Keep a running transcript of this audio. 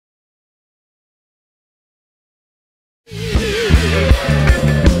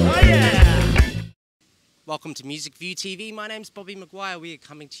Welcome to MusicViewTV. My name's Bobby Maguire. We are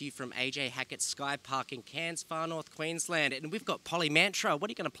coming to you from AJ Hackett's Sky Park in Cairns, far north Queensland. And we've got PolyMantra. What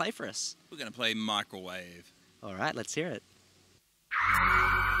are you going to play for us? We're going to play Microwave. All right, let's hear it.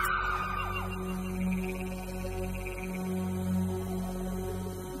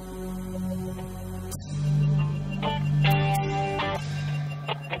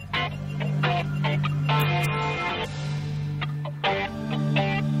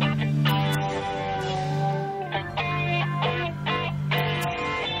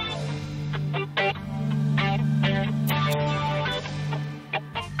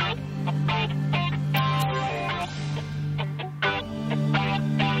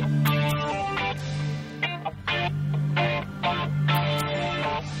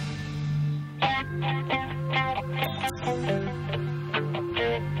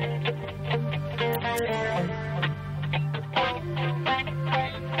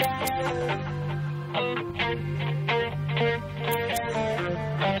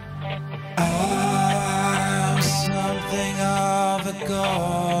 I'm something of a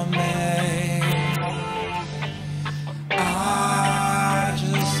gourmet. I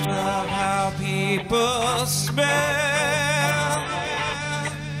just love how people smell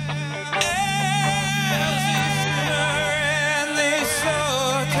as they simmer and they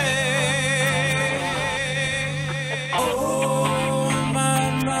saute. Oh, my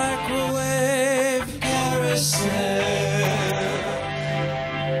microwave carousel.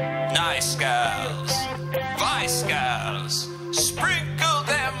 Nice girls, vice girls, sprinkle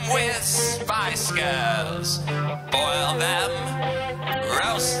them with spice girls, boil them,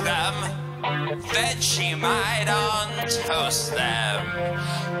 roast them, Vegemite on toast them.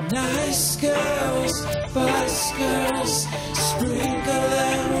 Nice girls, vice girls, sprinkle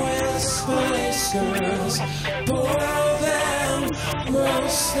them with spice girls, boil them,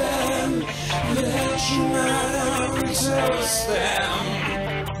 roast them, Vegemite on toast them.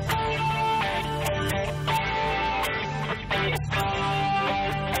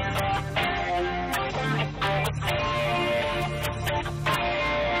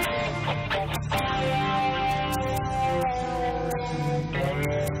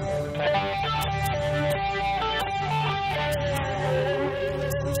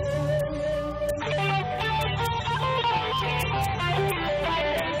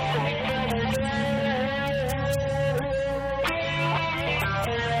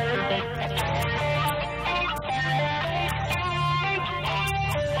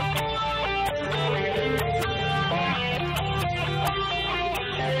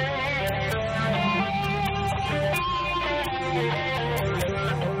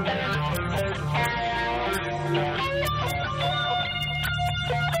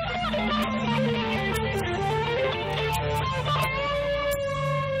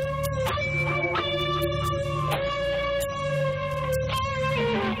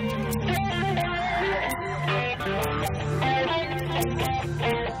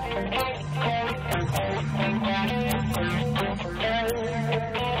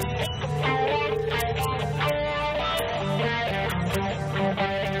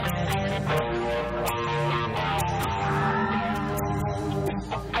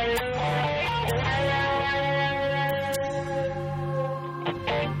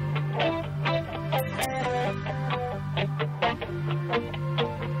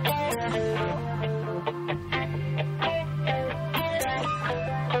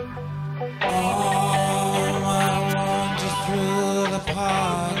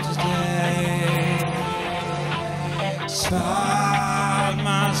 Buy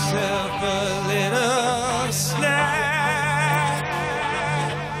myself a little snack.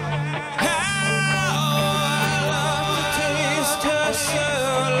 How I love to taste her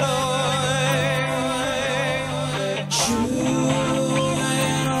sirloin,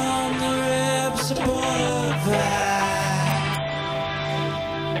 chewing on the ribs upon her back.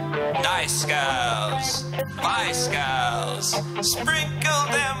 Nice girls, vice girls, sprinkle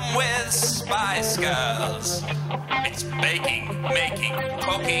them with spice girls. It's baking, making,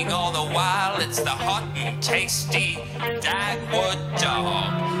 cooking all the while. It's the hot and tasty Dagwood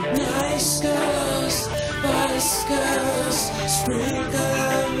dog. Nice girls, vice girls, sprinkle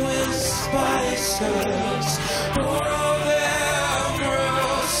them with spice girls. Boil them,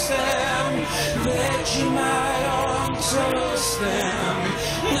 roast them, Vegemite on toast them.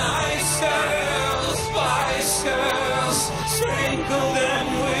 Nice girls, vice girls, sprinkle them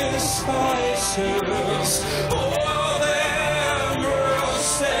with spice girls.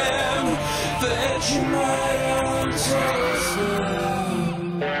 Vegemite on toast.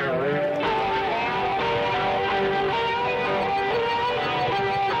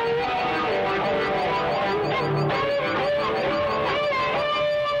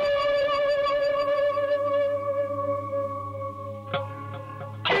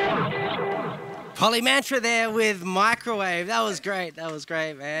 PolyMantra there with Microwave. That was great. That was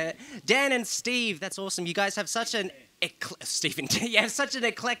great, man. Dan and Steve, that's awesome. You guys have such an Stephen, you have such an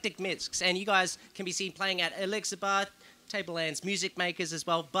eclectic mix, and you guys can be seen playing at Elixir Bar, Tablelands, Music Makers as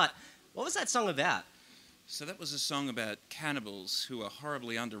well. But what was that song about? So that was a song about cannibals who are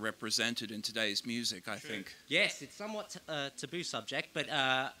horribly underrepresented in today's music, I think. Yes, it's somewhat a taboo subject, but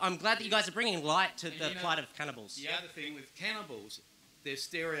I'm glad that you guys are bringing light to the plight of cannibals. The other thing with cannibals, they're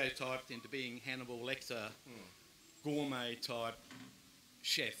stereotyped into being Hannibal Lecter, gourmet type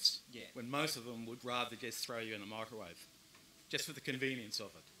chefs, when most of them would rather just throw you in a microwave, just for the convenience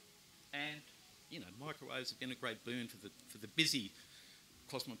of it. And, you know, microwaves have been a great boon for the busy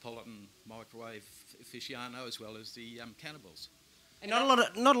cosmopolitan microwave aficionado as well as the cannibals. And not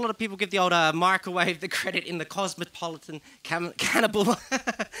a lot of people give the old microwave the credit in the cosmopolitan cannibal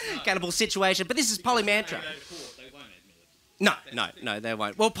cannibal situation. But this is PolyMantra. No, they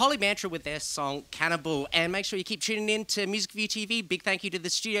won't. Well, PolyMantra with their song Cannibal, and make sure you keep tuning in to MusicViewTV. Big thank you to the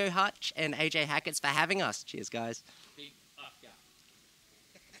Studio Hutch and AJ Hackett's for having us. Cheers, guys. Big up, yeah.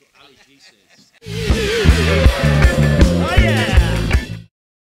 That's what Ali G says.